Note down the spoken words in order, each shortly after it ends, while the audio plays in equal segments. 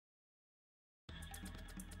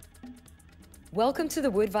Welcome to the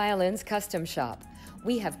Wood Violins Custom Shop.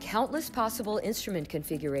 We have countless possible instrument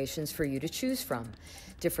configurations for you to choose from.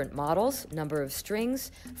 Different models, number of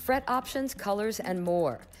strings, fret options, colors, and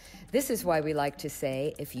more. This is why we like to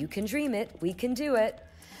say, if you can dream it, we can do it.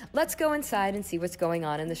 Let's go inside and see what's going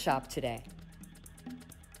on in the shop today.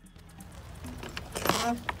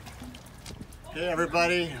 Hey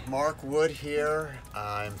everybody, Mark Wood here.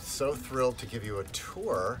 I'm so thrilled to give you a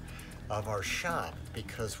tour of our shop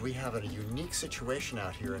because we have a unique situation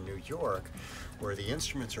out here in New York where the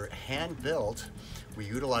instruments are hand-built. We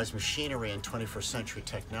utilize machinery and 21st century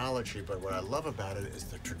technology, but what I love about it is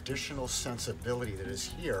the traditional sensibility that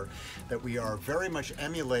is here, that we are very much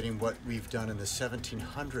emulating what we've done in the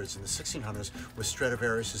 1700s and the 1600s with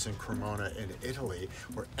Stradivarius and Cremona in Italy,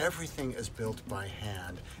 where everything is built by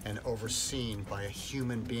hand and overseen by a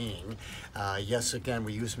human being. Yes, again,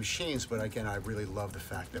 we use machines, but again, I really love the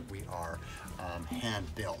fact that we are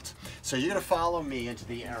hand-built. So you're gonna follow me into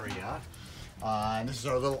the area. And this is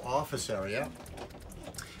our little office area.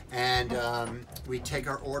 And we take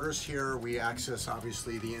our orders here. We access,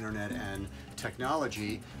 obviously, the internet and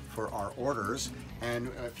technology for our orders.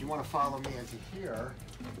 And if you want to follow me into here,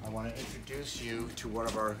 I want to introduce you to one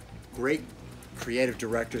of our great creative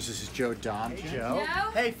directors. This is Joe Domjen. Hey, Joe.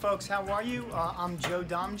 Hey folks, how are you? I'm Joe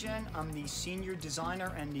Domjen. I'm the senior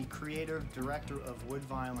designer and the creative director of Wood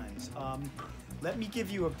Violins. Let me give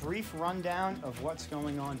you a brief rundown of what's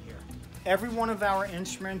going on here. Every one of our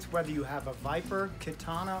instruments, whether you have a Viper,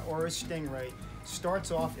 Katana, or a Stingray,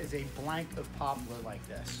 starts off as a blank of poplar like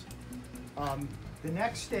this. The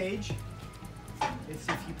next stage is,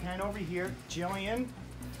 if you pan over here, Jillian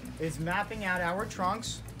is mapping out our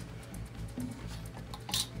trunks.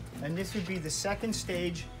 And this would be the second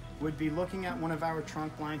stage, would be looking at one of our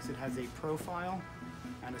trunk blanks that has a profile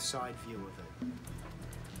and a side view of it.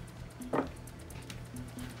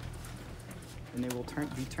 And they will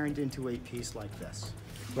be turned into a piece like this.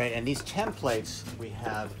 Right, and these templates we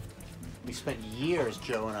spent years,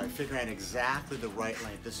 Joe and I, figuring out exactly the right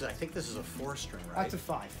length. I think this is a 4-string, right? That's a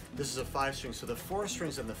 5. This is a 5-string, so the 4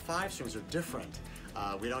 strings and the 5 strings are different.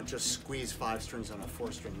 We don't just squeeze 5 strings on a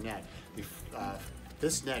 4-string neck.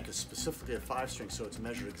 This neck is specifically a 5-string, so it's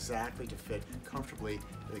measured exactly to fit comfortably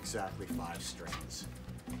with exactly 5 strings.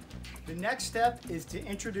 The next step is to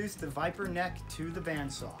introduce the Viper neck to the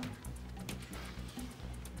bandsaw.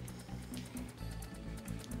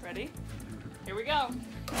 Ready? Here we go.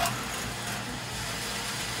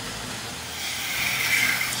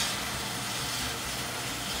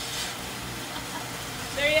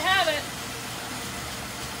 There you have it.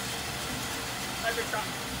 Viper trunk.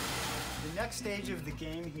 The next stage of the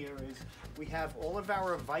game here is we have all of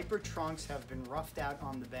our Viper trunks have been roughed out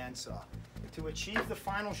on the bandsaw. To achieve the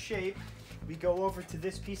final shape, we go over to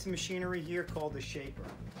this piece of machinery here called the shaper.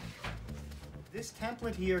 This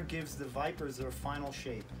template here gives the Vipers their final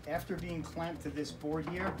shape. After being clamped to this board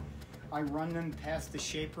here, I run them past the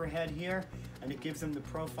shaper head here, and it gives them the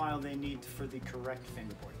profile they need for the correct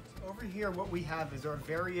fingerboard. Over here, what we have is our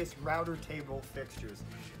various router table fixtures.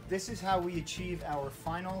 This is how we achieve our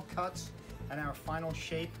final cuts and our final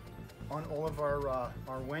shape on all of our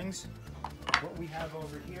wings. What we have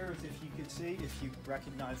over here is, if you could see, if you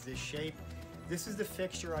recognize this shape, this is the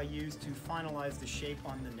fixture I use to finalize the shape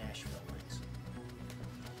on the Nashville wings.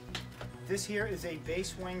 This here is a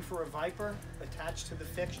base wing for a Viper attached to the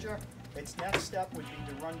fixture. Its next step would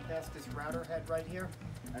be to run past this router head right here,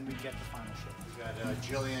 and we get the final shape. We've got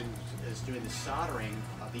Jillian is doing the soldering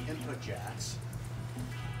of the input jacks.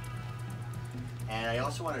 And I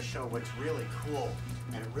also want to show what's really cool,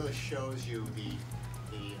 and it really shows you the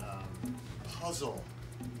puzzle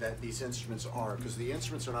that these instruments are, because the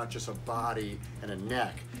instruments are not just a body and a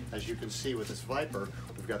neck. As you can see with this Viper,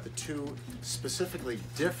 we've got the 2 specifically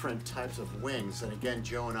different types of wings, and again,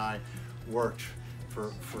 Joe and I worked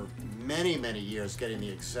for many, many years getting the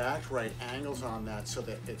exact right angles on that so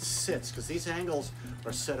that it sits, because these angles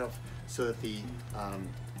are set up so that the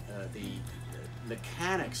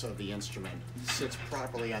mechanics of the instrument sits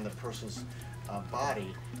properly on the person's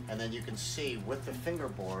body, and then you can see with the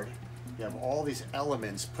fingerboard, you have all these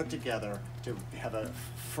elements put together to have a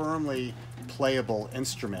firmly playable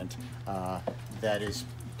instrument that is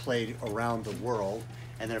played around the world.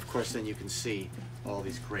 And then, of course, then you can see all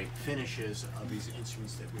these great finishes of these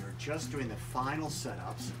instruments that we are just doing the final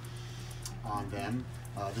setups on them.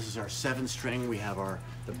 This is our 7-string. We have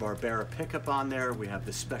the Barbera pickup on there. We have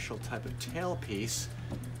this special type of tailpiece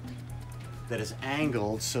that is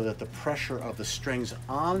angled so that the pressure of the strings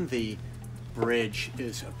on the bridge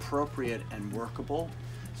is appropriate and workable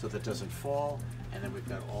so that it doesn't fall. And then we've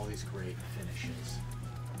got all these great finishes.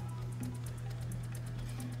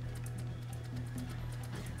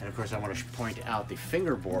 And of course, I want to point out the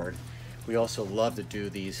fingerboard. We also love to do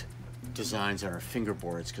these designs on our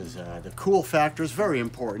fingerboards because the cool factor is very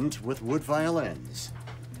important with wood violins.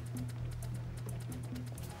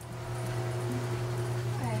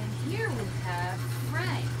 And here we have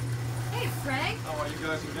Frank. Hey, Frank. How are you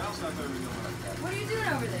guys and gals? How's everything going? What are you doing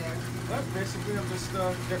over there? Well, basically, I'm just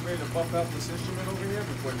getting ready to buff out this instrument over here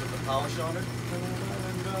before I put the polish on it and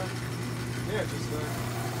all that. And yeah, just going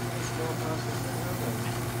past this thing out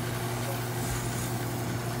there.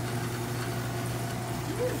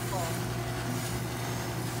 Beautiful.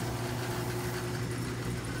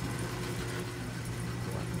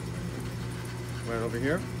 Right over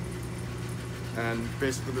here. And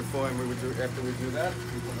basically, after we do that,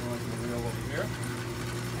 we put it onto the wheel over here.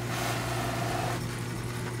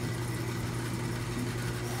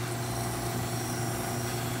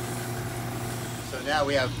 So now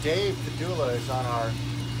we have Dave Padula is on our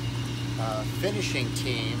finishing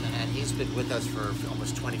team, and he's been with us for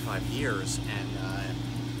almost 25 years. And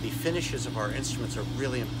the finishes of our instruments are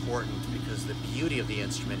really important because the beauty of the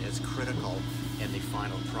instrument is critical in the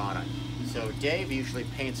final product. So Dave usually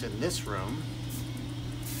paints in this room.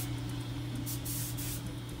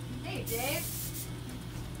 Hey, Dave.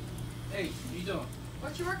 Hey, what you doing?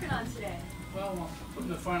 What you working on today? Well, I'm putting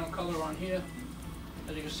the final color on here.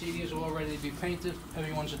 As you can see, these are all ready to be painted.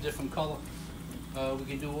 Everyone's a different color. We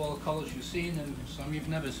can do all the colors you've seen and some you've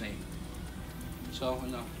never seen. So,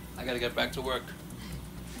 you know, I gotta get back to work.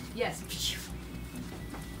 Yes.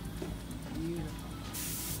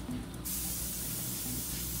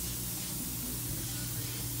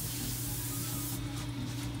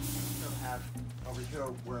 Have over here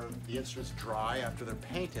where the instruments dry after they're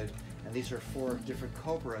painted, and these are 4 different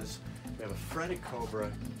Cobras. We have a fretted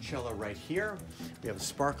Cobra cello right here. We have a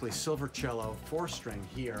sparkly silver cello 4-string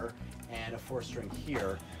here, and a 4-string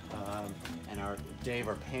here. And Dave,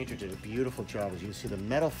 our painter, did a beautiful job. As you can see, the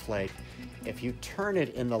metal flake, if you turn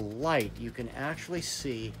it in the light, you can actually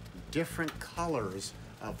see different colors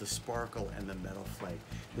of the sparkle and the metal flake.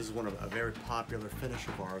 This is one of a very popular finish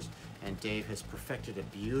of ours, and Dave has perfected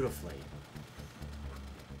it beautifully.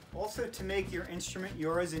 Also, to make your instrument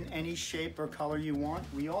yours in any shape or color you want,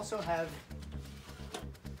 we also have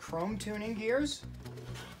chrome tuning gears,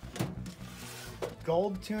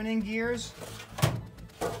 gold tuning gears,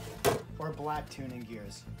 or black tuning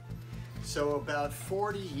gears. So about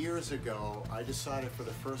 40 years ago, I decided for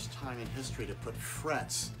the first time in history to put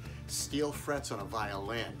frets, steel frets on a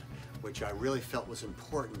violin, which I really felt was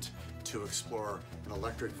important to explore an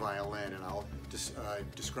electric violin, and I'll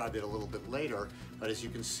describe it a little bit later. But as you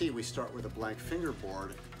can see, we start with a blank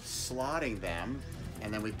fingerboard, slotting them,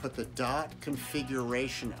 and then we put the dot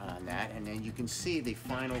configuration on that, and then you can see the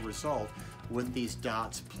final result with these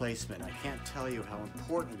dots placement. I can't tell you how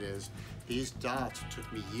important it is. These dots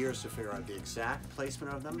took me years to figure out the exact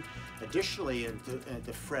placement of them. Additionally, at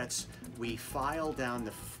the frets, we file down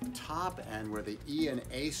the top end where the E and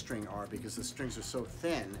A string are, because the strings are so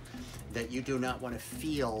thin that you do not want to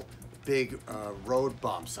feel big road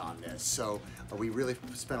bumps on this. So we really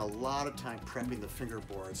spent a lot of time prepping the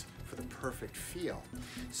fingerboards for the perfect feel.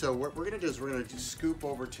 So what we're going to do is we're going to scoop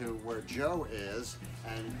over to where Joe is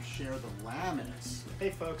and share the laminates.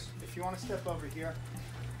 Hey folks, if you want to step over here,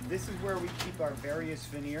 this is where we keep our various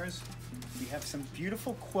veneers. We have some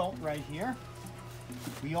beautiful quilt right here.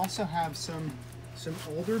 We also have some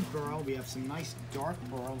older burl. We have some nice dark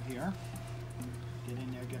burl here. Get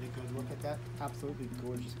in there, get a good look at that. Absolutely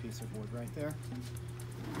gorgeous piece of wood right there.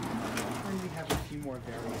 And we have a few more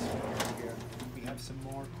various veneers here. We have some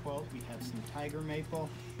more quilt. We have some tiger maple.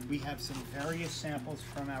 We have some various samples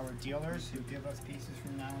from our dealers who give us pieces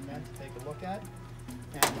from now and then to take a look at.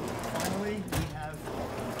 And finally, we have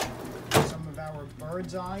some of our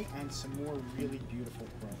bird's eye and some more really beautiful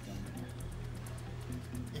quilt down there.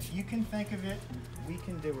 If you can think of it, we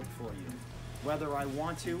can do it for you, whether I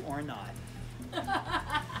want to or not.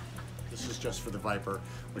 This is just for the Viper,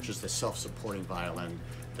 which is the self-supporting violin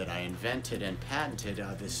that I invented and patented,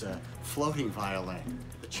 this floating violin.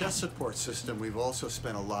 The chest support system, we've also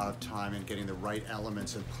spent a lot of time in getting the right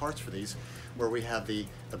elements and parts for these, where we have the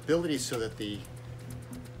ability so that the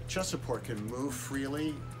chest support can move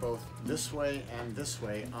freely both this way and this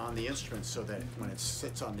way on the instrument, so that when it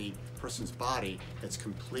sits on the person's body, it's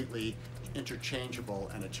completely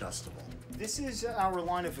interchangeable and adjustable. This is our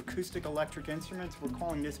line of acoustic electric instruments. We're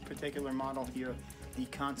calling this particular model here the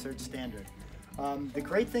Concert Standard. The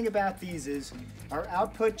great thing about these is our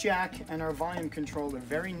output jack and our volume control are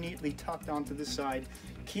very neatly tucked onto the side,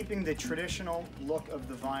 keeping the traditional look of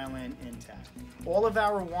the violin intact. All of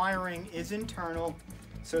our wiring is internal.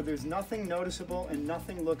 So there's nothing noticeable and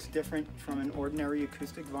nothing looks different from an ordinary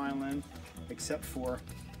acoustic violin except for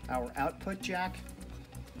our output jack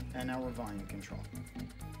and our volume control.